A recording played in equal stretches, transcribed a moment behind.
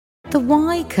The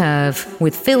Y Curve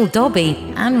with Phil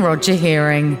Dobby and Roger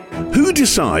Hearing. Who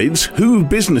decides who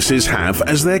businesses have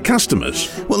as their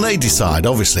customers? Well, they decide,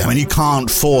 obviously. I mean, you can't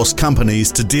force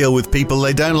companies to deal with people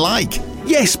they don't like.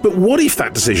 Yes, but what if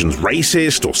that decision's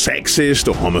racist or sexist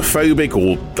or homophobic,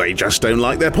 or they just don't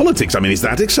like their politics? I mean, is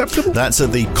that acceptable? That's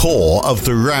at the core of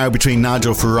the row between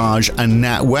Nigel Farage and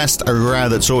NatWest, a row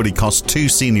that's already cost 2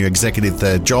 senior executives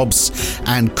their jobs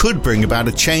and could bring about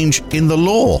a change in the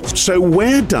law. So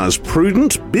where does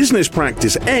prudent business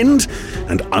practice end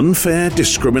and unfair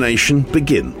discrimination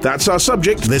begin? That's our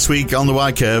subject. This week on The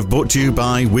Y Curve, brought to you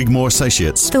by Wigmore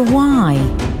Associates. The Y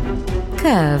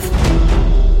Curve.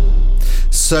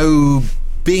 So,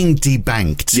 being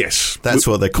debanked. Yes. That's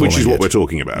what they're calling it. Which is what we're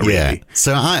talking about, really. Yeah.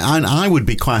 So I would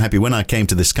be quite happy when I came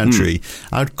to this country.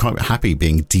 I would be quite happy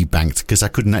being debanked because I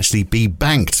couldn't actually be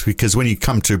banked. Because when you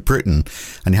come to Britain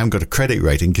and you haven't got a credit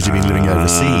rating because you've been living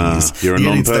overseas, you're a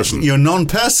non-person. You're a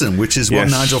non-person, which is what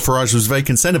Yes. Nigel Farage was very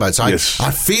concerned about. So Yes. I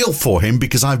feel for him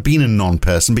because I've been a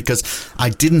non-person because I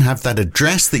didn't have that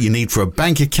address that you need for a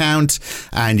bank account,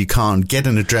 and you can't get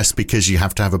an address because you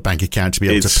have to have a bank account to be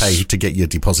able to pay to get your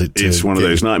deposit. It's one of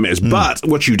those nightmares. But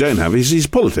what you don't have is his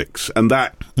politics, and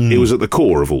that it was at the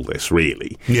core of all this,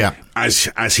 really. Yeah.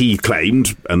 As he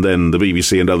claimed, and then the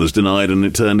BBC and others denied, and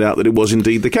it turned out that it was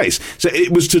indeed the case. So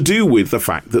it was to do with the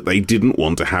fact that they didn't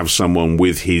want to have someone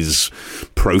with his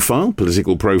profile,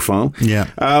 political profile. Yeah.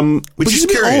 Which is a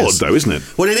bit odd, though, isn't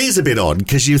it? Well, it is a bit odd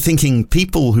because you're thinking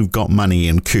people who've got money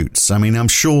in coots. I mean, I'm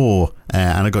sure,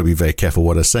 and I've got to be very careful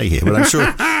what I say here, but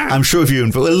I'm sure if you,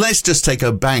 well, let's just take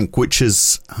a bank which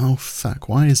is, oh fuck,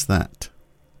 why is that?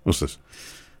 What's this?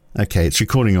 Okay, it's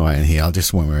recording away in here. I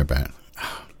just won't worry about it.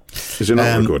 Is it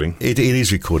not recording? It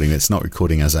is recording. It's not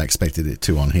recording as I expected it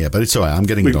to on here, but it's all right. I'm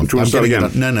getting it on. Do you want to start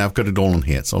again? No, I've got it all on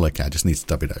here. It's all okay. I just need to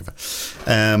dub it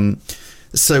over.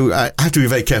 So I have to be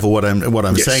very careful what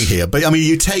I'm saying here. But I mean,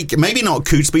 you take, maybe not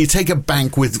Coots, but you take a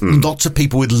bank with lots of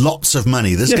people with lots of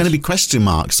money. There's going to be question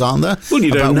marks, aren't there? Well,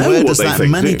 you don't about know where what does they that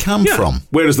think, money come from?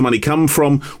 Where does the money come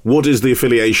from? What is the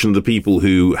affiliation of the people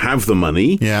who have the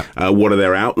money? Yeah. What are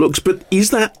their outlooks? But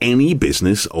is that any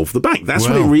business of the bank? That's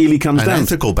what it really comes down to. An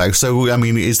ethical bank. So, I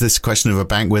mean, is this a question of a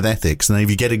bank with ethics? And if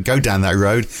you go down that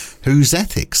road, whose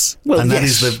ethics? Well, and that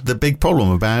is the big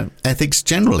problem about ethics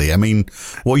generally. I mean,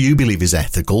 what you believe is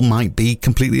ethical might be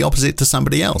completely opposite to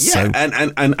somebody else. Yeah,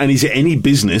 so, and is it any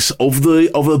business of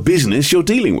a business you're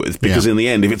dealing with? Because in the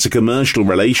end, if it's a commercial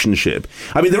relationship,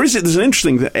 I mean, there's an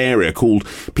interesting area called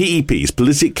PEPs,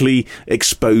 politically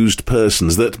exposed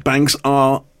persons, that banks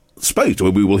are supposed to.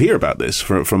 We will hear about this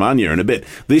from Anya in a bit.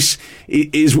 This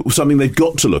is something they've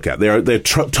got to look at. They're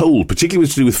told, particularly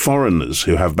to do with foreigners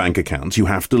who have bank accounts, you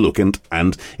have to look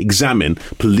and examine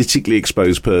politically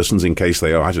exposed persons in case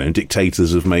they are, I don't know,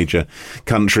 dictators of major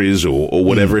countries or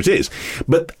whatever it is.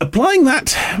 But applying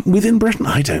that within Britain,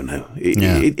 I don't know.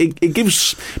 It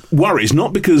gives worries,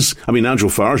 not because, I mean, Nigel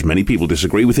Farage, many people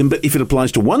disagree with him, but if it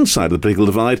applies to one side of the political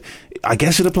divide, I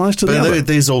guess it applies to the other.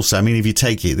 There's also, I mean, if you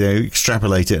take it, they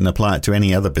extrapolate it and apply it to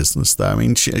any other business, though. I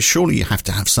mean, surely you have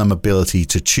to have some ability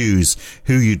to choose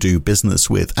who you do business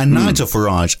with. And Nigel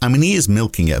Farage, I mean, he is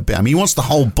milking it a bit. I mean, he wants the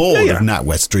whole board of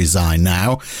NatWest to resign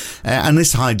now. And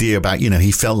this idea about,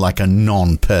 he felt like a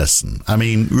non-person. I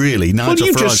mean, really, Nigel Farage... Well,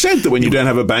 you just said that when you don't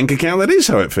have a bank account, that is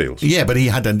how it feels. Yeah, but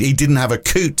he didn't have a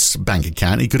Coots bank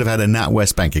account. He could have had a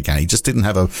NatWest bank account. He just didn't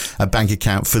have a bank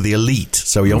account for the elite.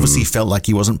 So he obviously felt like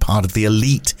he wasn't part of the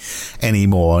elite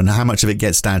anymore. And how much of it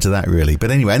gets down to that, really?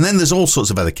 But anyway, and then there's all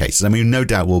sorts of other cases. I mean, no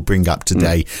doubt we'll bring up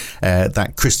today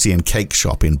that Christian cake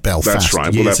shop in Belfast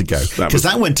years ago. Because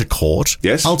that went to court.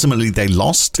 Yes. Ultimately, they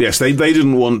lost. Yes, they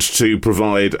didn't want to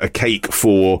provide a cake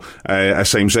for a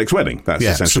same-sex wedding. That's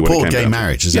essentially what it came support gay down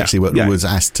marriage is actually what was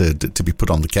asked to be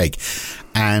put on the cake.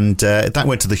 And that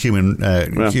went to the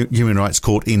Human Rights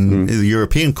Court in the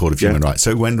European Court of Human Rights.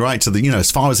 So it went right to the,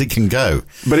 as far as it can go.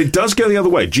 But it does go the other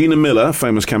way. Gina Miller,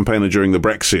 famous campaigner during the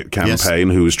Brexit campaign,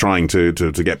 who was trying to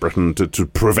get Britain to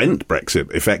prevent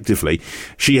Brexit effectively,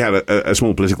 she had a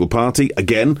small political party.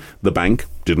 Again, the bank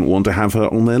didn't want to have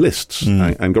her on their lists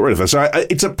and got rid of her. So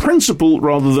it's a principle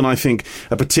rather than, I think,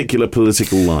 a particular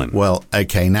political line. Well,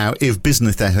 okay, now, if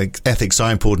business ethics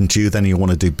are important to you, then you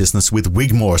want to do business with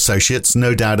Wigmore Associates.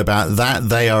 No doubt about that.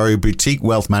 They are a boutique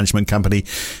wealth management company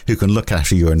who can look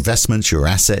after your investments, your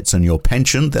assets, and your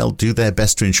pension. They'll do their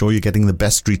best to ensure you're getting the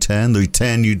best return, the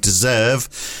return you deserve,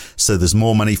 so there's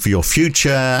more money for your future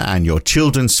and your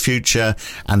children's future,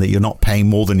 and that you're not paying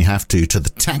more than you have to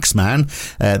the tax man.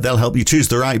 They'll help you choose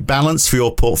the right balance for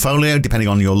your portfolio, depending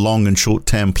on your long and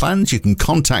short-term plans, you can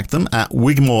contact them at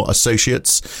Wigmore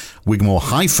Associates, Wigmore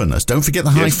hyphen, don't forget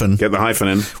the hyphen. Get the hyphen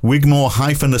in.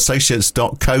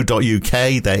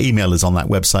 Wigmore-associates.co.uk. Their email is on that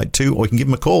website too, or you can give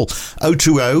them a call.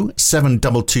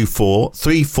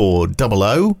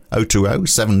 020-7224-3400,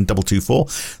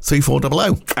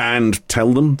 020-7224-3400. And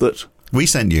tell them that we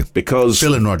sent you. Because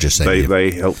Phil and Roger sent you.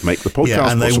 They helped make the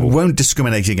podcast and possible. They won't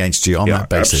discriminate against you on that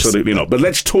basis. Absolutely not. But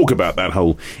let's talk about that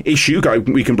whole issue.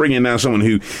 We can bring in now someone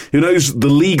who knows the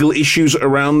legal issues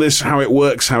around this, how it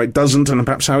works, how it doesn't, and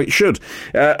perhaps how it should.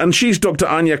 And she's Dr.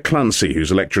 Anya Clancy, who's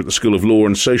a lecturer at the School of Law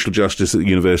and Social Justice at the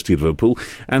University of Liverpool,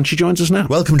 and she joins us now.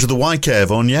 Welcome to the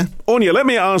Y-Curve, Anya. Anya, let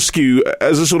me ask you,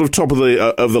 as a sort of top of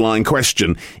the line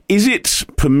question, is it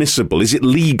permissible, is it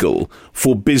legal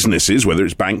for businesses, whether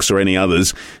it's banks or any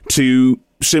others, to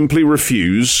simply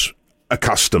refuse a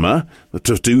customer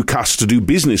to do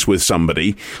business with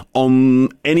somebody on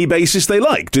any basis they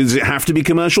like? Does it have to be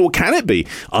commercial, or can it be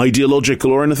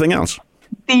ideological or anything else?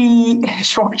 The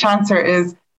short answer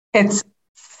is it's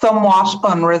somewhat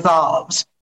unresolved.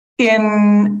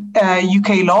 In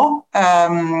UK law,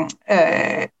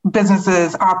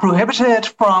 businesses are prohibited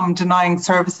from denying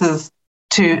services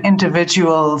to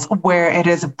individuals where it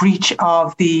is a breach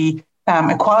of the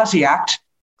Equality Act.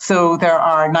 So there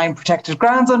are 9 protected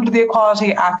grounds under the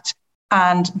Equality Act,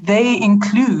 and they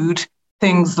include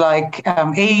things like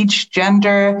age,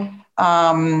 gender,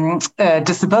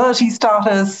 disability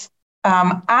status,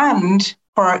 and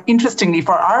interestingly,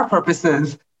 for our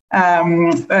purposes,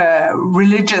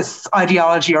 religious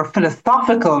ideology or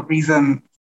philosophical reason.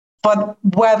 But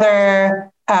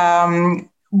whether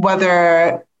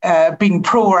being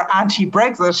pro or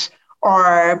anti-Brexit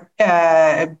or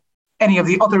any of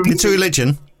the other reasons. It's a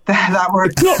religion. That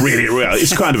word. Not really. Well,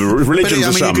 it's kind of a religion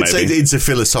for some, you could maybe. say it's a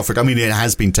philosophical. It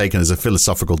has been taken as a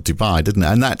philosophical divide, isn't it?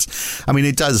 And that's.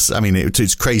 It does.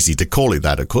 It's crazy to call it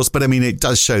that, of course, but it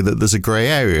does show that there's a grey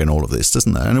area in all of this,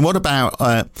 doesn't there? And what about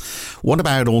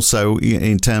also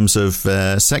in terms of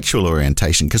sexual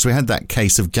orientation? Because we had that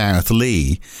case of Gareth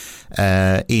Lee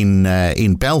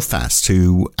in Belfast,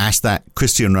 who asked that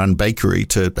Christian-run bakery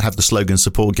to have the slogan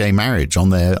 "Support Gay Marriage"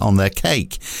 on their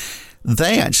cake.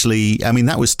 They actually,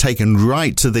 that was taken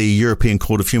right to the European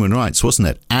Court of Human Rights, wasn't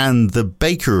it? And the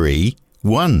bakery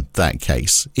won that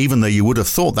case, even though you would have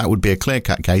thought that would be a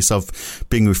clear-cut case of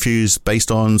being refused based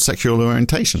on sexual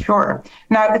orientation. Sure.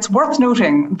 Now, it's worth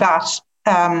noting that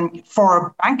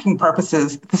for banking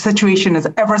purposes, the situation is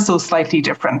ever so slightly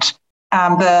different.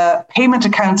 The payment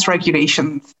accounts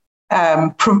regulations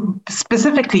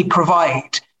specifically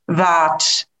provide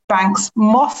that banks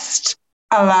must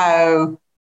allow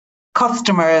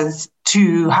customers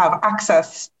to have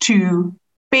access to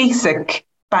basic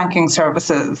banking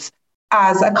services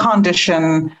as a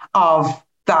condition of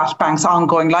that bank's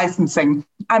ongoing licensing.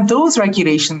 And those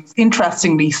regulations,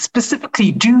 interestingly,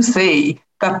 specifically do say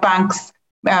that banks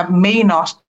may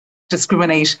not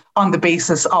discriminate on the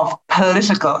basis of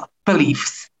political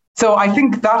beliefs. So I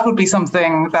think that would be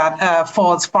something that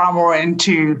falls far more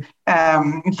into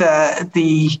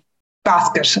the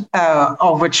basket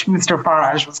of which Mr.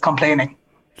 Farage was complaining.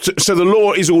 So the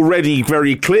law is already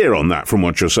very clear on that from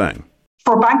what you're saying?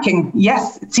 For banking,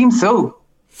 yes, it seems so.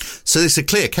 So it's a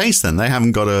clear case then. They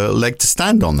haven't got a leg to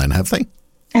stand on then, have they?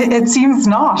 It seems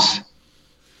not.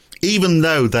 Even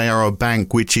though they are a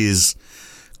bank which is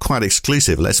quite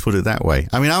exclusive, let's put it that way.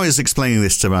 I was explaining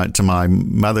this to my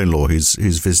mother-in-law who's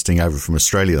visiting over from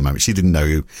Australia at the moment. She didn't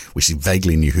know she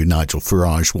vaguely knew who Nigel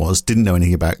Farage was, didn't know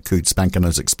anything about Coutts Bank, and I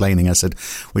was explaining, I said,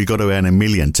 well, you've got to earn $1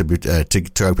 million to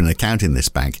open an account in this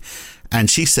bank. And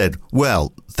she said,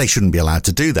 well, they shouldn't be allowed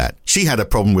to do that. She had a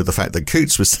problem with the fact that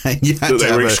Coutts was saying you had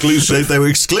they were exclusive. They were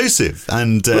exclusive.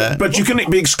 And but you can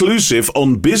be exclusive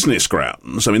on business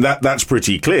grounds. That's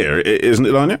pretty clear, isn't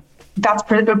it, Anya? That's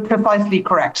precisely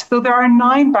correct. So there are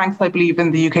 9 banks, I believe,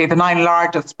 in the UK, the 9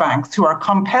 largest banks, who are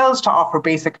compelled to offer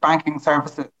basic banking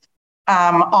services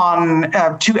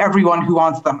to everyone who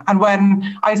wants them. And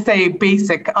when I say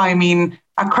basic, I mean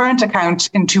a current account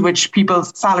into which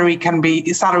people's salaries can be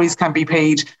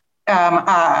paid,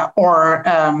 or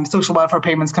social welfare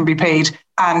payments can be paid,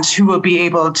 and who will be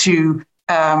able to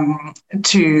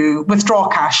withdraw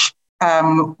cash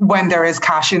when there is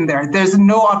cash in there. There's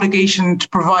no obligation to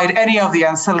provide any of the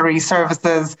ancillary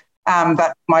services that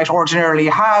you might ordinarily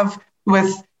have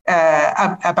with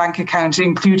a bank account,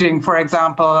 including, for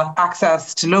example,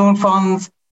 access to loan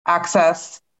funds,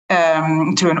 access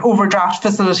to an overdraft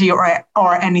facility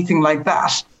or anything like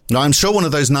that. Now, I'm sure one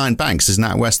of those 9 banks is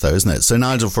NatWest, though, isn't it? So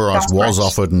Nigel Farage was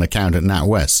offered an account at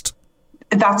NatWest.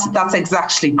 That's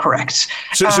exactly correct.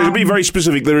 So to be very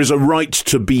specific, there is a right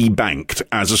to be banked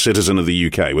as a citizen of the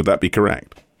UK. Would that be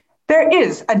correct? There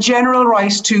is a general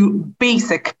right to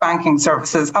basic banking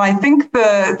services. And I think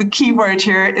the key word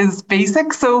here is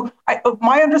basic. So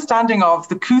my understanding of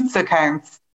the Coutts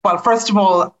accounts, well, first of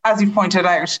all, as you pointed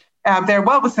out, they're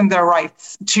well within their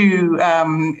rights to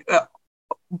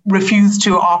refuse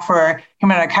to offer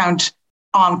him an account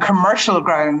on commercial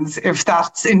grounds, if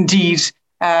that's indeed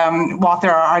what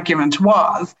their argument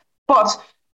was. But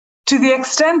to the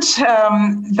extent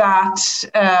that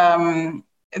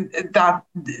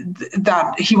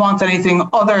he wants anything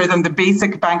other than the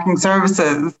basic banking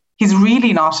services, he's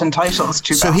really not entitled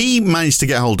to that. So he managed to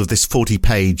get hold of this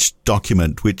 40-page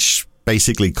document, which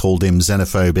basically called him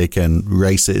xenophobic and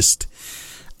racist.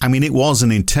 I mean, it was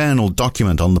an internal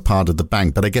document on the part of the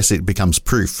bank, but I guess it becomes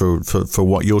proof for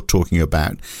what you're talking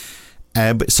about.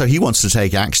 So he wants to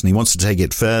take action. He wants to take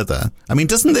it further. I mean,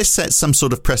 doesn't this set some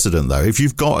sort of precedent, though? If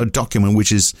you've got a document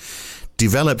which is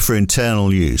developed for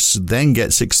internal use, then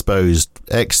gets exposed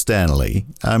externally,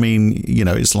 I mean,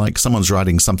 it's like someone's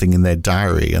writing something in their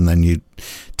diary and then you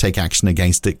take action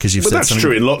against it because you've said something. But that's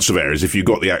true in lots of areas. If you've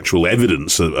got the actual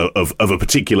evidence of a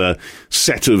particular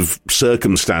set of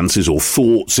circumstances or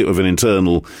thoughts of an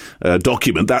internal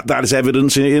document, that is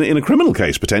evidence in a criminal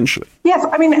case, potentially. Yes,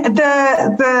 I mean,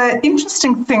 the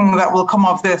interesting thing that will come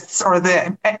of this, or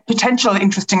the potential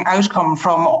interesting outcome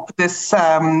from this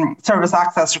service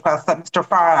access request that Mr.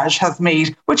 Farage has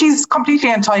made, which he's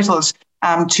completely entitled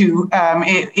to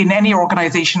in any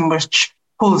organisation which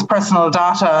pulls personal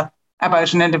data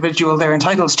about an individual, they're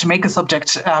entitled to make a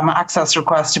subject access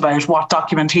request about what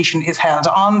documentation is held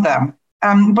on them.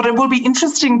 But it will be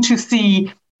interesting to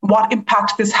see what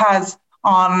impact this has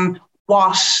on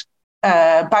what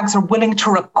banks are willing to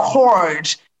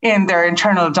record in their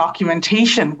internal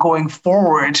documentation going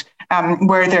forward,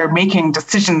 where they're making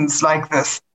decisions like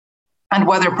this, and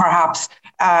whether perhaps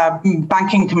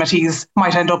banking committees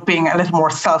might end up being a little more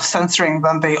self-censoring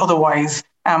than they otherwise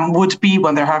would be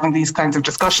when they're having these kinds of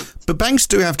discussions. But banks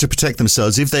do have to protect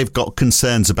themselves if they've got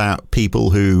concerns about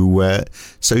people who,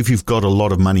 so if you've got a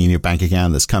lot of money in your bank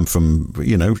account that's come from,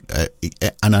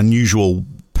 an unusual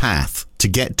path to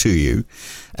get to you,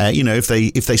 if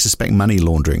they suspect money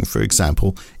laundering, for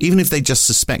example, even if they just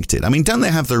suspect it, I mean, don't they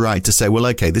have the right to say, well,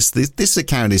 okay, this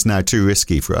account is now too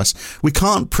risky for us. We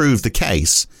can't prove the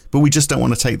case, but we just don't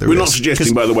want to take the risk. We're not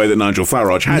suggesting, by the way, that Nigel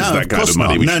Farage has that kind of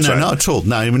money. No, not at all.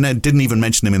 No, I mean, I didn't even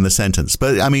mention him in the sentence.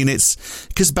 But I mean, it's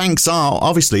because banks are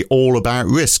obviously all about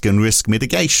risk and risk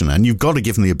mitigation, and you've got to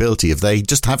give them the ability, if they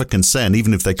just have a concern,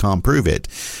 even if they can't prove it,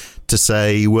 to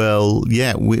say, well,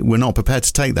 yeah, we're not prepared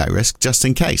to take that risk just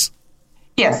in case.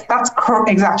 Yes, that's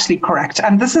exactly correct.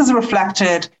 And this is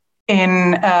reflected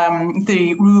in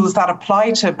the rules that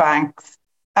apply to banks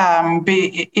and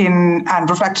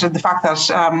reflected in the fact that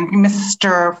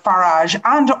Mr. Farage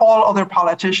and all other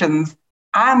politicians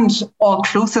and all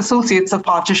close associates of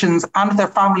politicians and their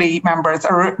family members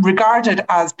are regarded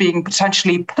as being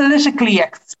potentially politically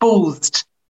exposed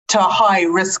to high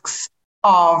risks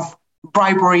of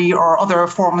bribery or other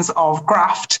forms of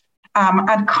graft.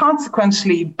 And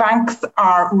consequently, banks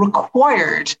are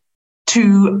required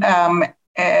to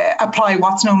apply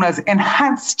what's known as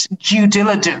enhanced due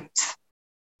diligence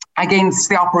against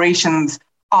the operations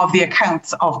of the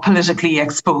accounts of politically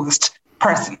exposed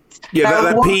persons. Yeah,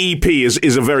 that PEP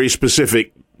is a very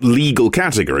specific legal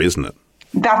category, isn't it?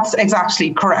 That's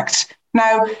exactly correct.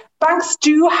 Now, banks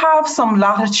do have some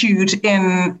latitude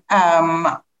in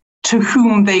to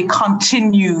whom they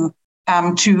continue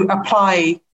to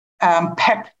apply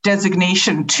PEP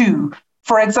designation to.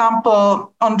 For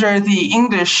example, under the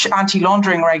English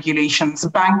anti-laundering regulations,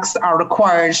 banks are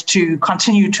required to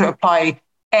continue to apply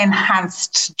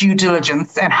enhanced due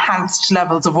diligence, enhanced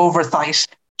levels of oversight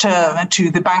to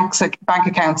the bank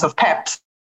accounts of PEPs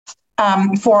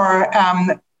for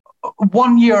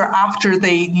 1 year after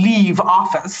they leave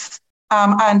office.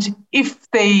 And if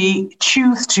they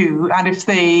choose to, and if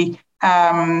they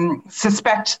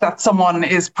suspect that someone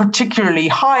is particularly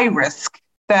high risk,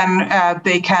 then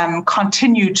they can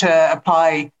continue to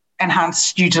apply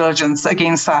enhanced due diligence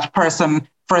against that person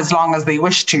for as long as they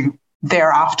wish to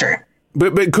thereafter.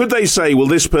 But could they say, well,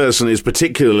 this person is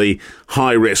particularly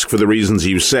high risk for the reasons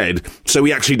you said, so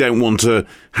we actually don't want to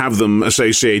have them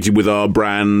associated with our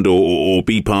brand or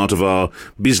be part of our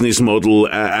business model,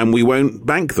 and we won't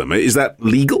bank them? Is that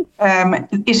legal?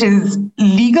 It is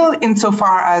legal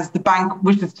insofar as the bank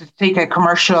wishes to take a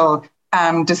commercial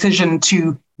decision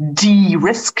to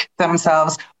de-risk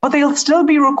themselves, but they'll still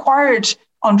be required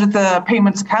under the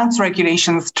payments accounts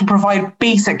regulations to provide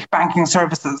basic banking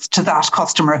services to that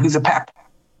customer who's a PEP.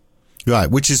 Right,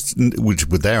 which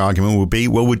with their argument would be,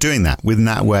 well, we're doing that with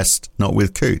NatWest, not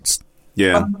with Coutts.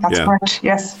 Yeah, that's correct.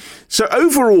 Yes. So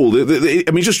overall,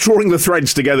 just drawing the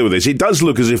threads together with this, it does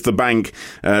look as if the bank,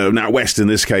 NatWest in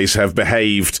this case, have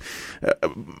behaved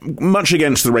much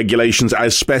against the regulations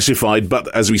as specified. But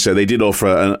as we said, they did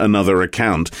offer another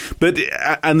account.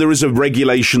 And there is a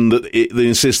regulation that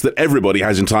insists that everybody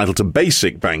has entitled to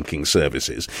basic banking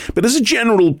services. But as a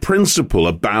general principle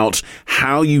about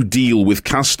how you deal with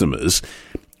customers,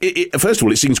 first of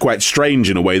all, it seems quite strange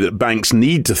in a way that banks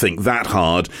need to think that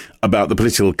hard about the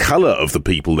political colour of the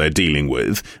people they're dealing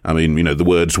with. I mean, the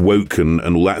words woke and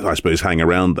all that, I suppose, hang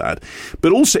around that.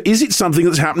 But also, is it something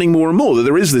that's happening more and more, that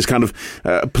there is this kind of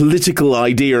political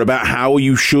idea about how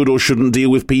you should or shouldn't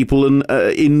deal with people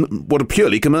in what are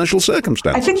purely commercial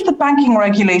circumstances? I think the banking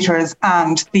regulators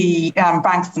and the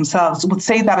banks themselves would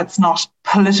say that it's not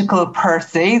political per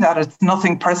se, that it's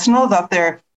nothing personal, that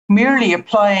they're merely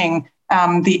applying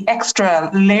the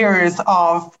extra layers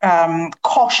of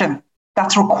caution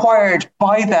that's required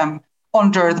by them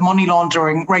under the money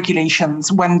laundering regulations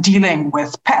when dealing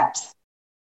with PEPs.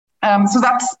 So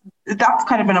that's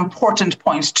kind of an important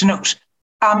point to note.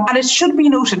 And it should be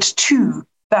noted too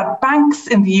that banks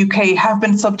in the UK have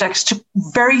been subject to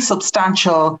very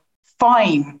substantial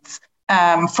fines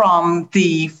from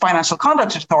the Financial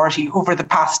Conduct Authority over the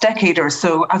past decade or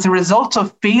so as a result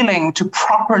of failing to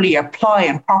properly apply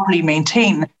and properly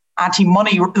maintain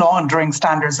anti-money laundering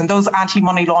standards. And those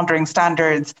anti-money laundering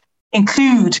standards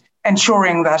include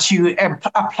ensuring that you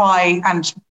apply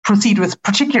and proceed with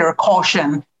particular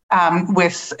caution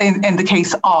in the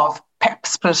case of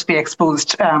PEPs, politically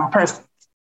exposed persons.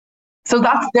 So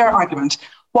that's their argument.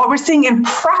 What we're seeing in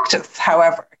practice,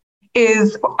 however,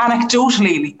 is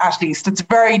anecdotally, at least, it's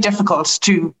very difficult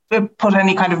to put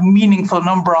any kind of meaningful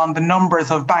number on the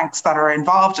numbers of banks that are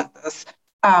involved in this,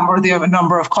 or the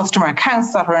number of customer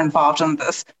accounts that are involved in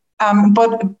this.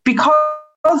 But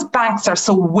because banks are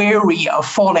so wary of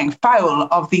falling foul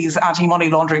of these anti-money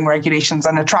laundering regulations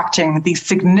and attracting these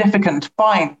significant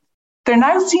fines, there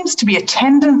now seems to be a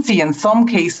tendency in some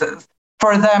cases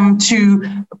for them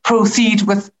to proceed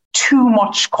with too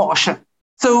much caution.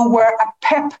 So where a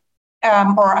PEP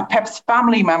or a PEP's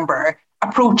family member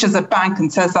approaches a bank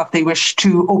and says that they wish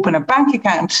to open a bank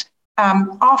account,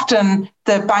 often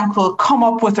the bank will come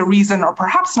up with a reason, or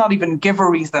perhaps not even give a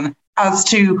reason, as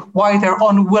to why they're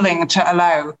unwilling to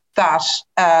allow that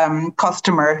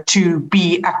customer to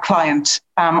be a client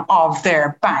of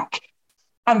their bank.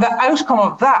 And the outcome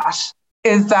of that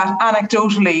is that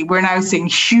anecdotally, we're now seeing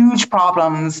huge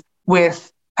problems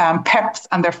with PEPs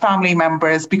and their family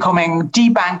members becoming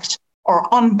debanked or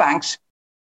unbanked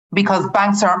because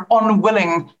banks are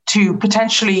unwilling to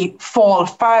potentially fall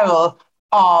foul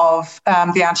of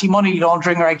the anti-money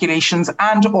laundering regulations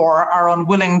and or are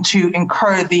unwilling to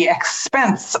incur the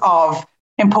expense of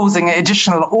imposing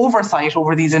additional oversight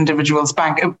over these individuals'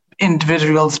 bank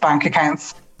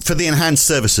accounts. For the enhanced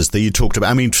services that you talked about,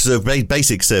 I mean, so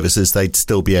basic services, they'd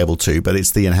still be able to, but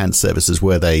it's the enhanced services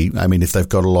where if they've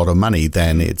got a lot of money,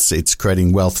 then it's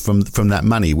creating wealth from that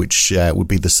money, which would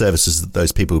be the services that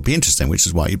those people would be interested in, which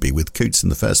is why you'd be with Coutts in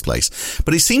the first place.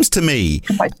 But it seems to me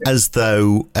as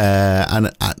though,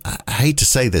 and I hate to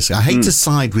say this, I hate to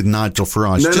side with Nigel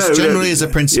Farage, generally as a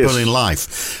principle in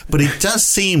life, but it does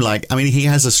seem like, he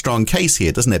has a strong case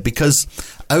here, doesn't it? Because,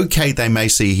 okay, they may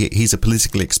see he's a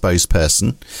politically exposed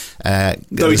person.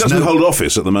 No, he doesn't hold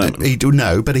office at the moment.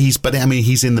 But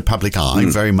he's in the public eye,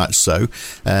 very much so.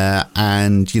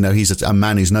 And, he's a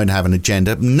man who's known to have an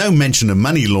agenda. No mention of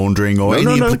money laundering or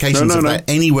any implications of that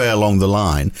anywhere along the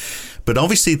line. But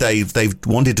obviously they've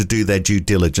wanted to do their due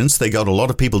diligence. They got a lot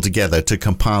of people together to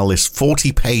compile this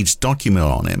 40-page document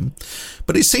on him.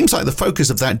 But it seems like the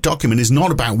focus of that document is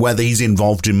not about whether he's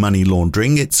involved in money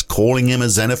laundering. It's calling him a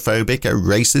xenophobic, a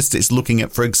racist. It's looking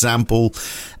at, for example,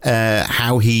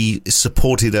 how he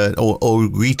supported or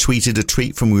retweeted a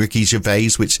tweet from Ricky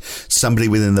Gervais, which somebody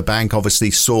within the bank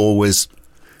obviously saw was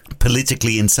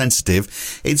politically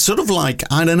insensitive. It's sort of like,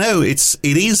 I don't know, it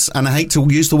is, and I hate to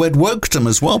use the word wokedom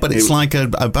as well, but it's like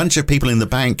a bunch of people in the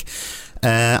bank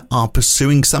are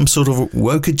pursuing some sort of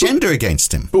woke agenda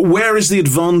against him. But where is the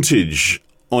advantage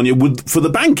for the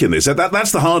bank in this?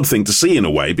 That's the hard thing to see in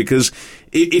a way, because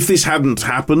if this hadn't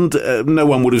happened, no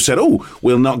one would have said,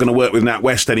 we're not going to work with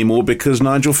NatWest anymore because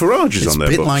Nigel Farage is on their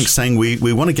books. It's a bit like saying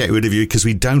we want to get rid of you because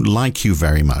we don't like you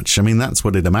very much. That's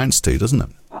what it amounts to, doesn't it?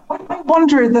 I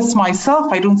wonder this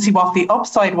myself. I don't see what the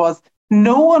upside was.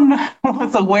 No one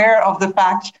was aware of the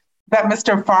fact that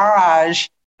Mr. Farage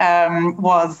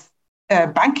was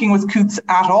banking with Coutts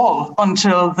at all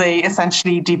until they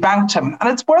essentially debanked him. And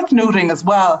it's worth noting as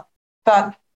well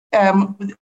that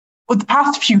with the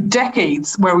past few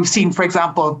decades, where we've seen, for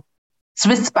example,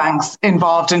 Swiss banks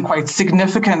involved in quite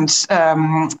significant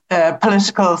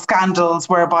political scandals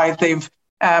whereby they've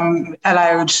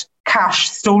allowed cash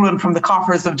stolen from the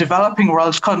coffers of developing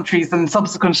world countries, and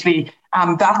subsequently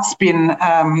that's been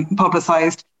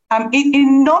publicised.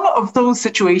 In none of those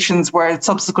situations where it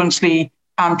subsequently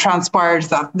transpired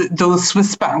that those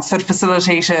Swiss banks had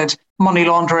facilitated money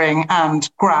laundering and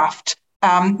graft,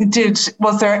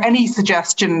 was there any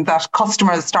suggestion that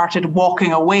customers started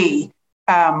walking away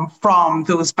from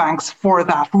those banks for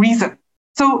that reason?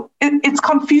 So it's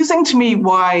confusing to me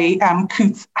why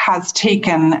Coutts has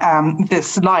taken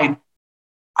this line.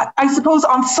 I suppose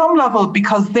on some level,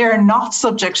 because they're not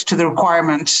subject to the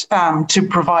requirement to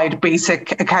provide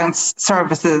basic accounts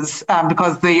services,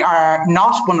 because they are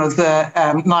not one of the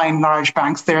 9 large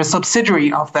banks, they're a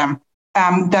subsidiary of them,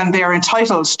 then they are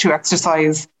entitled to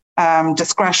exercise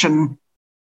discretion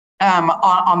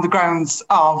on the grounds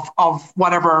of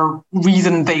whatever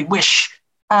reason they wish.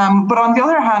 But on the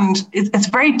other hand, it's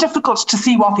very difficult to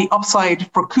see what the upside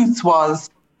for Coutts was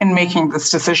in making this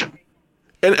decision.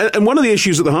 And one of the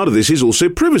issues at the heart of this is also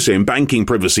privacy, and banking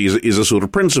privacy is a sort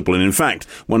of principle. And in fact,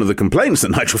 one of the complaints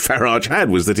that Nigel Farage had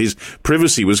was that his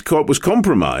privacy was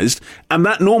compromised, and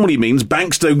that normally means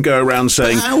banks don't go around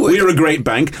saying, we're a great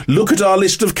bank, look at our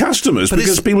list of customers,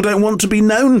 because people don't want to be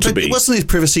known to be. Wasn't his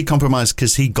privacy compromised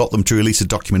because he got them to release a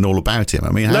document all about him?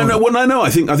 I mean, No. I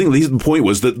think the point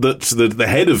was that the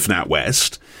head of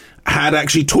NatWest had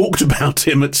actually talked about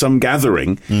him at some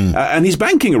gathering and his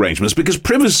banking arrangements, because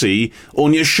privacy,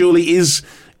 Anya, surely is,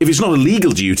 if it's not a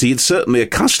legal duty, it's certainly a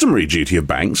customary duty of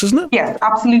banks, isn't it? Yes,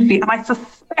 absolutely. And I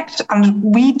suspect, and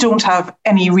we don't have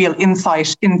any real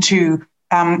insight into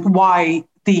why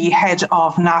the head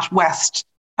of NatWest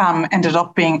ended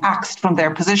up being axed from their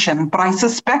position, but I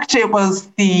suspect it was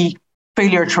the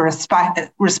failure to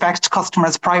respect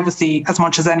customers' privacy as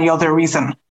much as any other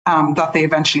reason that they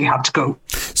eventually had to go.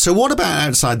 So what about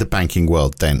outside the banking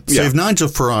world then? So if Nigel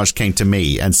Farage came to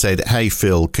me and said, hey,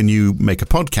 Phil, can you make a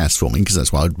podcast for me? Because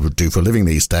that's what I would do for a living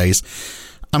these days.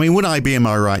 I mean, would I be in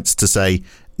my rights to say,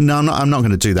 no, I'm not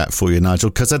going to do that for you,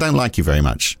 Nigel, because I don't like you very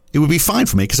much? It would be fine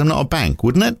for me because I'm not a bank,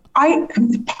 wouldn't it?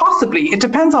 Possibly. It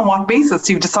depends on what basis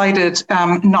you've decided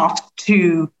not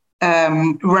to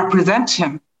represent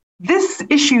him. This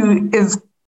issue is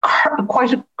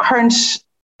quite a current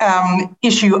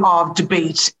issue of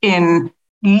debate in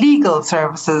legal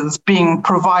services being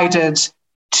provided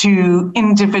to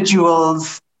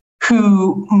individuals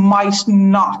who might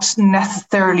not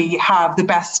necessarily have the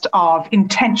best of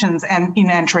intentions in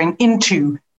entering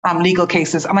into legal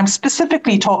cases. And I'm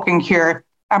specifically talking here,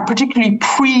 particularly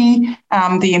pre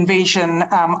the invasion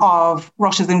of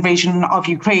Russia's invasion of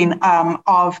Ukraine,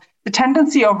 of the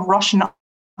tendency of Russian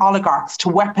oligarchs to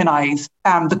weaponize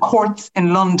the courts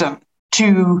in London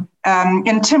to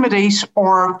intimidate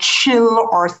or chill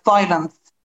or silence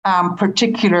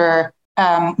particular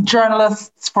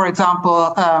journalists, for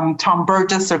example, Tom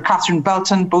Burgess or Catherine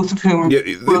Belton, both of whom... Yeah,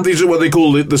 these are what they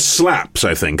call the slaps,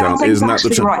 I think, isn't that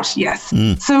the term? Right, yes.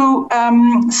 So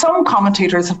some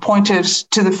commentators have pointed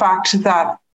to the fact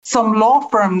that some law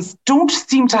firms don't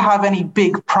seem to have any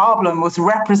big problem with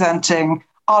representing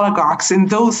oligarchs in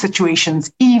those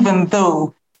situations, even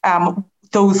though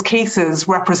those cases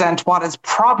represent what is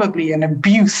probably an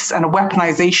abuse and a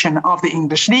weaponization of the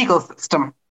English legal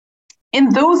system.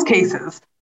 In those cases,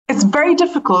 it's very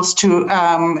difficult to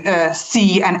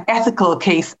see an ethical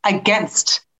case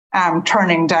against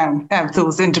turning down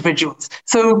those individuals.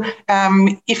 So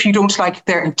if you don't like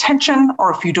their intention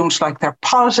or if you don't like their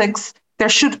politics, there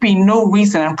should be no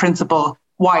reason in principle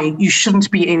why you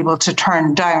shouldn't be able to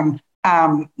turn down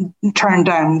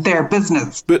their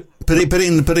business. But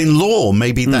in law,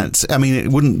 maybe that's... I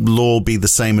mean, wouldn't law be the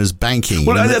same as banking?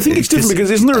 Well, I think it's different because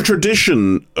isn't there a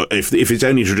tradition, if it's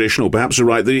only traditional, perhaps you're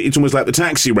right, that it's almost like the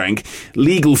taxi rank.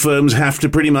 Legal firms have to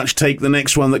pretty much take the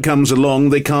next one that comes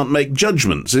along. They can't make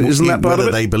judgments. Isn't that part of it?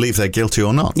 Whether they believe they're guilty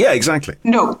or not. Yeah, exactly.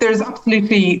 No, there's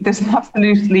absolutely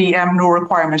no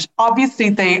requirement.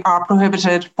 Obviously, they are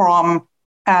prohibited from...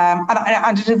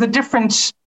 and it is a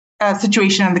different...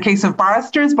 situation in the case of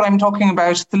barristers, but I'm talking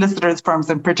about solicitors'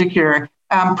 firms in particular,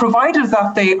 provided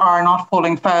that they are not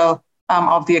falling foul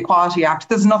of the Equality Act.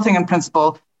 There's nothing in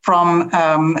principle from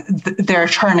their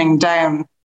turning down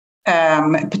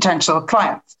potential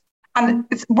clients. And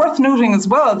it's worth noting as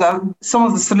well that some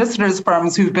of the solicitors'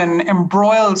 firms who've been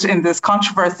embroiled in this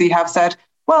controversy have said,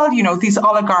 well, you know, these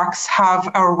oligarchs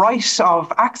have a right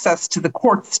of access to the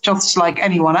courts just like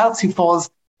anyone else who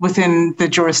falls within the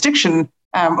jurisdiction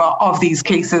of these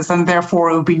cases, and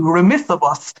therefore it would be remiss of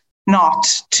us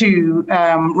not to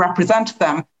represent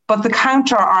them. But the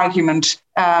counter argument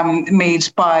made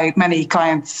by many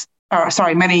clients,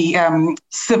 many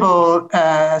civil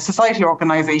society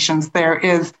organisations there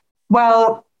is,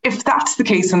 well, if that's the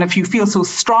case, and if you feel so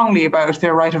strongly about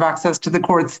their right of access to the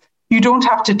courts, you don't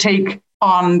have to take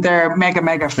on their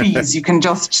mega fees. You can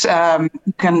just do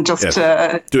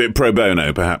it pro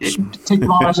bono, perhaps. Take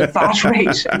them on at a flat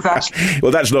rate, exactly.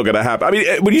 Well, that's not going to happen. I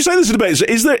mean, when you say this in debate,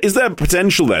 is there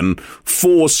potential then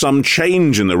for some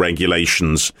change in the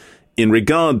regulations in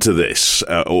regard to this,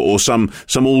 or some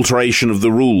alteration of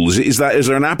the rules? Is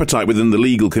there an appetite within the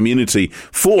legal community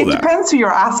for that? It depends who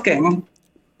you're asking.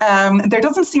 There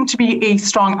doesn't seem to be a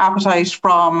strong appetite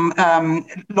from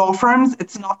law firms.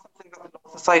 It's not something that the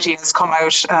Law Society has come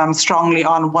out strongly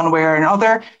on one way or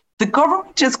another. The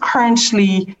government is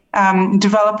currently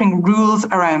developing rules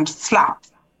around SLAPP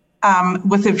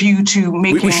with a view to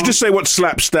making... We should just say what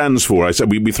SLAPP stands for. I said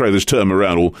we throw this term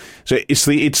around. So it's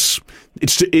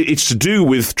to do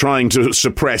with trying to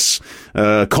suppress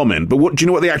comment. But do you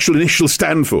know what the actual initials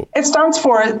stand for? It stands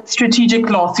for Strategic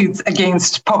Lawsuits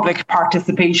Against Public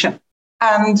Participation.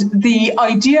 And the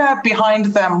idea behind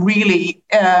them really,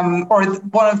 or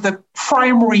one of the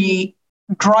primary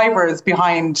drivers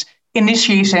behind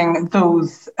initiating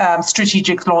those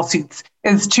strategic lawsuits,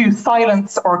 is to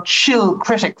silence or chill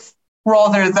critics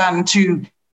rather than to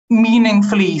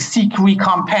meaningfully seek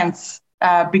recompense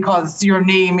because your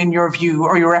name, in your view,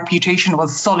 or your reputation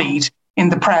was sullied in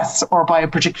the press or by a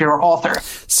particular author.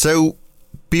 So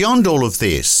beyond all of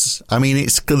this, I mean,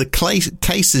 it's the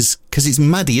cases, because it's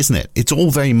muddy, isn't it? It's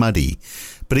all very muddy.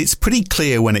 But it's pretty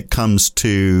clear when it comes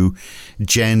to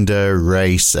gender,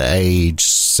 race, age,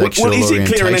 sexual orientation. Well, is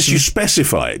it clear unless you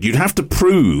specify it? You'd have to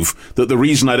prove that the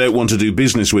reason I don't want to do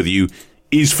business with you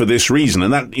is for this reason.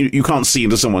 And that you can't see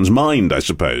into someone's mind, I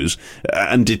suppose,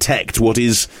 and detect what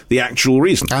is the actual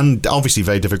reason. And obviously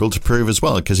very difficult to prove as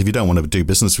well, because if you don't want to do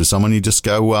business with someone, you just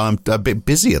go, well, I'm a bit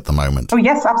busy at the moment. Oh,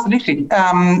 yes, absolutely.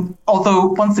 Although,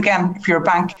 once again, if you're a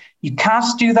bank, you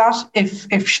can't do that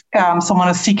if someone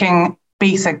is seeking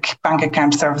basic bank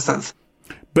account services.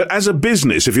 But as a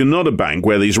business, if you're not a bank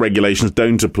where these regulations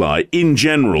don't apply, in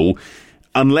general,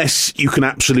 unless you can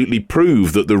absolutely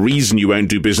prove that the reason you won't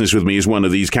do business with me is one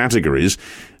of these categories,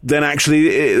 then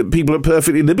actually people are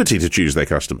perfectly at liberty to choose their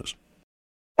customers.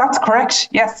 That's correct,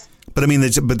 yes. But I mean,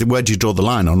 but where do you draw the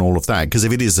line on all of that? Because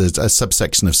if it is a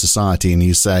subsection of society and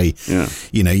you say,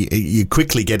 you know, you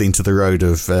quickly get into the road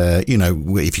of,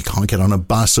 if you can't get on a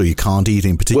bus or you can't eat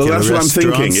in particular restaurants. Well,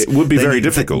 that's what I'm thinking. It would be very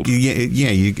difficult.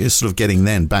 You're sort of getting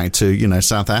then back to,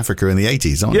 South Africa in the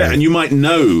 80s, aren't you? Yeah, and you might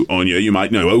know, Anya,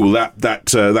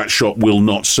 that shop will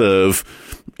not serve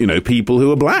people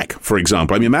who are black, for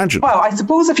example. I mean, imagine. Well, I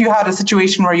suppose if you had a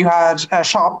situation where you had a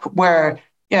shop where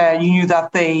you knew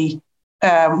that they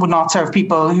would not serve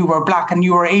people who were black, and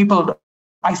you were able,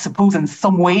 I suppose, in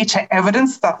some way to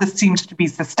evidence that this seemed to be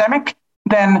systemic,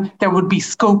 then there would be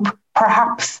scope,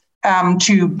 perhaps,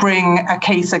 to bring a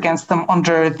case against them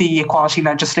under the equality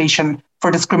legislation for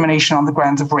discrimination on the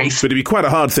grounds of race. But it'd be quite a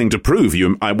hard thing to prove,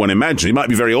 I want to imagine. It might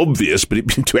be very obvious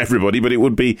to everybody, but it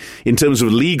would be, in terms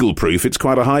of legal proof, it's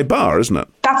quite a high bar, isn't it?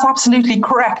 That's absolutely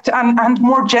correct. And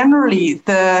more generally,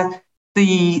 the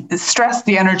stress,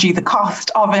 the energy, the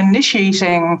cost of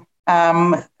initiating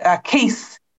a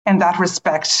case in that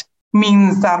respect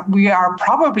means that we are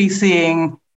probably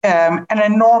seeing an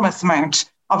enormous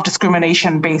amount of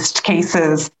discrimination-based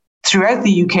cases throughout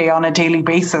the UK on a daily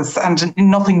basis, and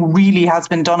nothing really has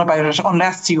been done about it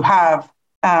unless you have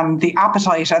the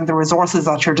appetite and the resources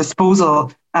at your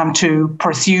disposal to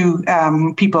pursue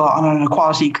people on an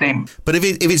equality claim. But if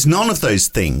it's none of those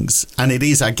things, and it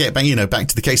is, I get back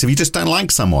to the case, if you just don't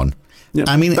like someone, yeah,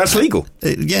 I mean, that's legal.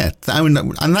 And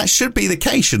that should be the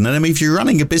case, shouldn't it? I mean, if you're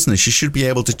running a business, you should be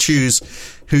able to choose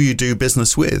who you do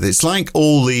business with. It's like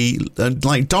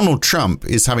like Donald Trump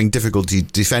is having difficulty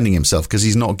defending himself because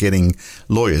he's not getting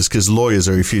lawyers, because lawyers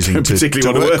are refusing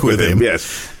to work with him.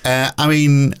 Yes. I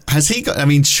mean,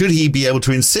 should he be able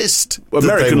to insist? Well,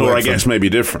 American law, I guess, may be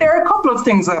different. There are a couple of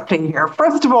things at play here.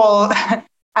 First of all,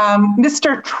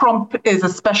 Mr. Trump is a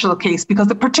special case because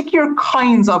the particular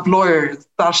kinds of lawyers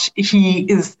that he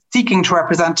is seeking to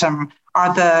represent him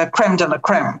are the creme de la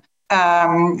creme.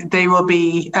 They will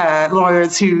be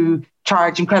lawyers who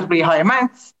charge incredibly high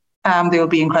amounts. They will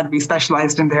be incredibly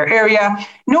specialized in their area.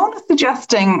 No one is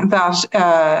suggesting that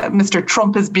Mr.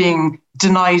 Trump is being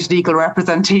denied legal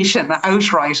representation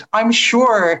outright. I'm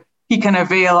sure he can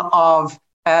avail of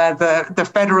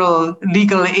the federal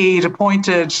legal aid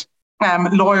appointed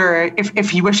lawyer if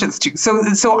he wishes to.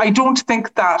 So I don't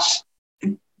think that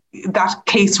that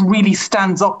case really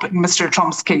stands up in Mr.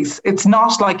 Trump's case. It's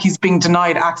not like he's being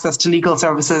denied access to legal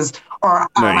services or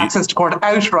access to court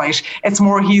outright. It's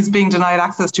more he's being denied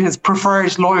access to his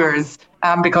preferred lawyers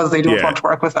because they don't want to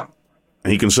work with him.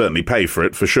 He can certainly pay for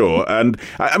it, for sure. And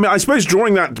I suppose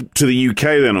drawing that to the UK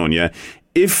then, Anya,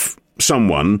 if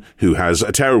someone who has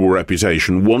a terrible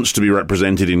reputation wants to be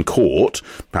represented in court,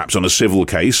 perhaps on a civil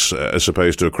case as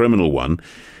opposed to a criminal one,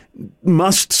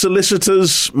 must a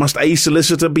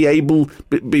solicitor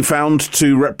be found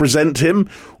to represent him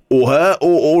or her,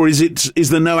 or is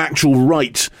there no actual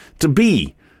right to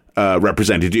be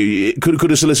represented?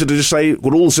 Could a solicitor just say,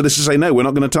 would all solicitors say, no, we're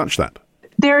not going to touch that?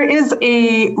 There is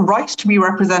a right to be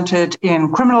represented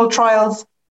in criminal trials,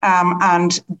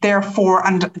 and therefore,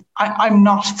 I'm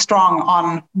not strong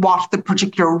on what the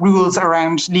particular rules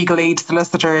around legal aid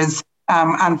solicitors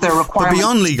and their requirements. But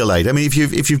beyond legal aid, I mean,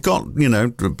 if you've got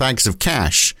bags of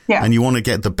cash and you want to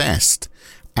get the best,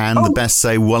 and the best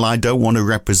say, well, I don't want to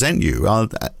represent you,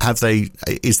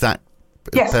 is that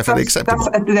perfectly acceptable?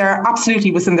 They're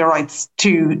absolutely within their rights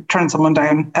to turn someone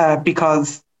down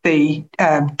because they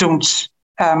don't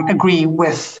agree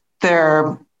with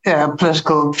their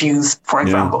political views, for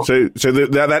example. So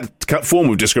that form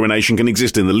of discrimination can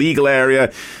exist in the legal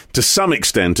area. To some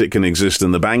extent, it can exist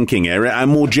in the banking area,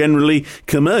 and more generally,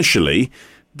 commercially,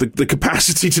 the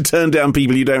capacity to turn down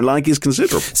people you don't like is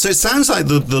considerable. So it sounds like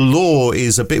the law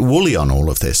is a bit woolly on all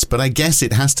of this, but I guess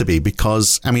it has to be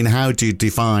because, I mean, how do you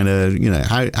define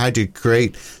how do you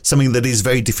create something that is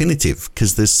very definitive?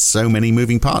 Because there's so many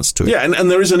moving parts to it. Yeah,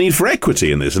 and there is a need for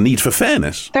equity in this, a need for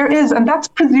fairness. There is, and that's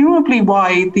presumably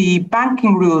why the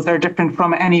banking rules are different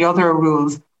from any other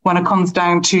rules when it comes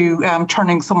down to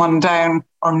turning someone down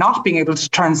or not being able to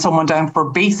turn someone down for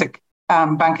basic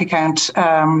bank account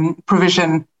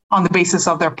provision on the basis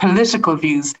of their political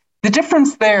views. The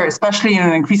difference there, especially in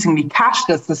an increasingly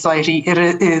cashless society,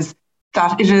 is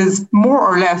that it is more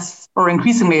or less, or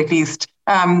increasingly at least,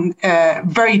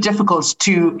 very difficult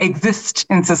to exist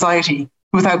in society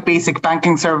without basic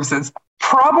banking services.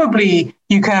 Probably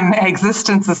you can exist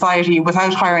in society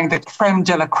without hiring the creme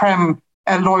de la creme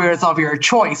lawyers of your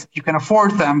choice, if you can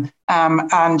afford them,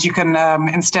 and you can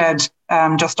instead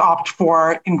just opt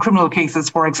for, in criminal cases,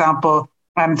 for example,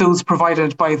 those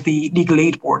provided by the Legal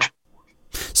Aid Board.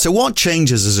 So what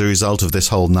changes as a result of this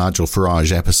whole Nigel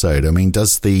Farage episode? I mean,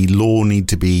 does the law need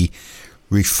to be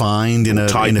refined in a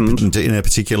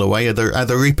particular way? Are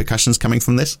there repercussions coming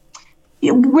from this?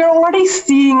 We're already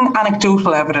seeing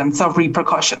anecdotal evidence of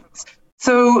repercussions.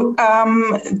 So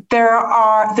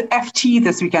the FT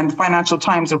this weekend, the Financial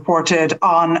Times, reported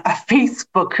on a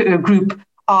Facebook group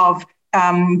of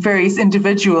various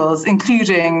individuals,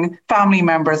 including family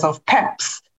members of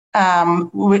PEPs.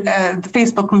 The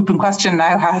Facebook group in question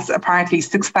now has apparently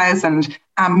 6,000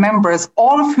 members,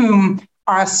 all of whom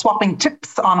are swapping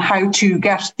tips on how to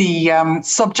get the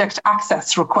subject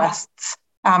access requests,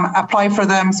 apply for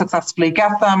them, successfully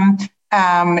get them,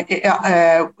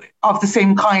 of the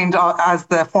same kind as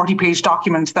the 40-page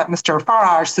document that Mr.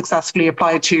 Farage successfully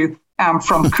applied to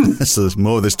from Coutts. So there's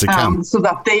more of this to come. So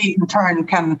that they, in turn,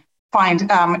 can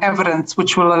find evidence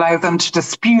which will allow them to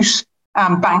dispute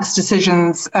banks'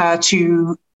 decisions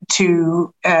to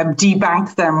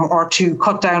debank them or to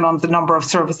cut down on the number of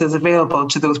services available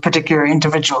to those particular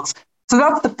individuals. So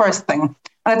that's the first thing.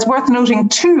 And it's worth noting,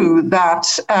 too, that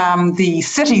the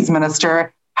Cities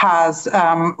Minister has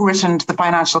written to the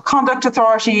Financial Conduct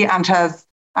Authority and has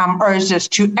urged it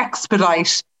to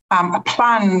expedite a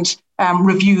planned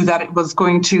review that it was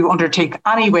going to undertake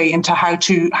anyway into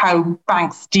how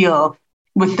banks deal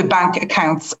with the bank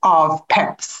accounts of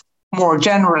PEPs more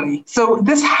generally. So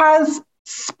this has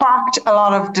sparked a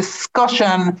lot of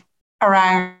discussion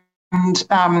around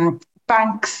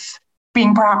banks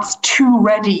being perhaps too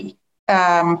ready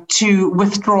to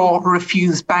withdraw or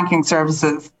refuse banking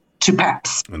services to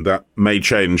PEPs. And that may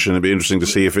change, and it'll be interesting to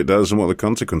see if it does and what the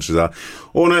consequences are.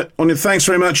 Anya, thanks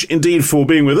very much indeed for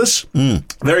being with us.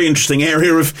 Very interesting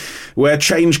area of where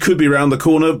change could be around the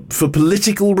corner for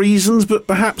political reasons, but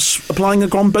perhaps applying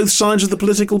it on both sides of the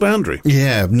political boundary.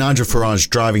 Yeah, Nigel Farage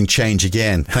driving change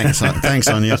again. Thanks,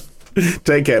 Anya.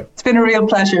 Take care. It's been a real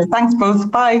pleasure. Thanks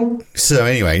both. Bye. So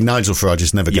anyway, Nigel Farage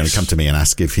is never going to come to me and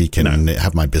ask if he can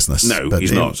have my business. No, but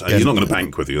he's not. He's not going to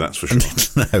bank with you, that's for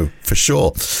sure. No, for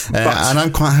sure. And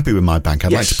I'm quite happy with my bank.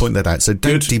 I'd like to point that out. So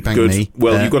don't debank me.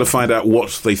 Well, you've got to find out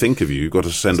what they think of you. You've got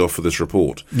to send off for this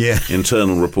report. Yeah.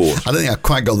 Internal report. I don't think I've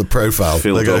quite got the profile.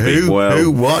 Phil Dobbie,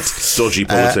 who, what? Dodgy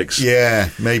politics. Yeah,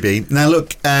 maybe. Now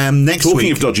look, next Talking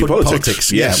week... of dodgy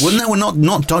politics. Yes. Yeah. Well, no, we're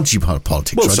not dodgy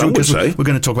politics. Well, some would say. We're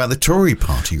going to talk about the Tory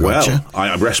party, Roger? Well,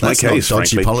 I rest That's my case, not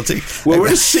dodgy frankly. politics. Well, we're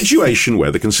in a situation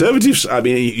where the Conservatives, I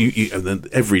mean,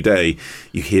 every day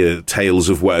you hear tales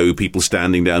of woe, people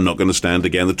standing down, not going to stand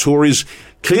again. The Tories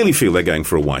clearly feel they're going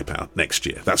for a wipeout next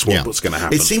year. That's what's going to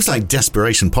happen. It seems like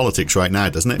desperation politics right now,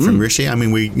 doesn't it, from Rishi? I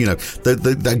mean,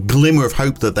 the glimmer of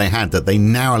hope that they had, that they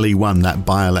narrowly won that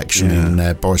by-election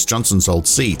in Boris Johnson's old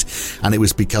seat, and it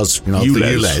was because of the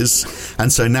ULEZ.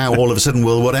 And so now all of a sudden,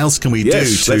 well, what else can we do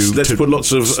to... Let's put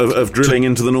lots of drilling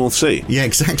into the North Sea. Yeah,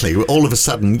 exactly. All of a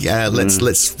sudden,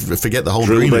 let's forget the whole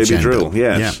green agenda. Drill,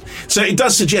 yes. Yeah. So it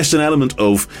does suggest an element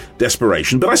of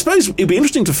desperation, but I suppose it'd be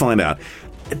interesting to find out,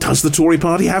 does the Tory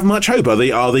party have much hope?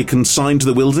 Are they consigned to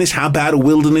the wilderness? How bad a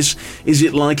wilderness is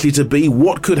it likely to be?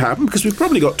 What could happen? Because we've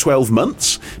probably got 12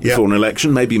 months before an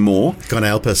election, maybe more. God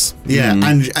help us. Yeah,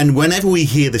 and whenever we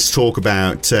hear this talk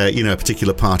about, a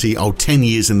particular party, 10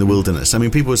 years in the wilderness. I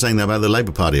mean, people were saying that about the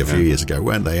Labour Party a few years ago,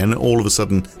 weren't they? And all of a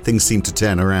sudden, things seem to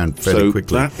turn around fairly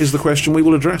quickly. That is the question we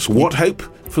will address. What hope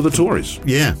for the Tories?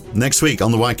 Yeah, next week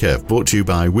on The Y Curve, brought to you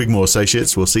by Wigmore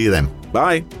Associates. We'll see you then.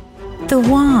 Bye. The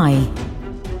Y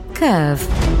Curve.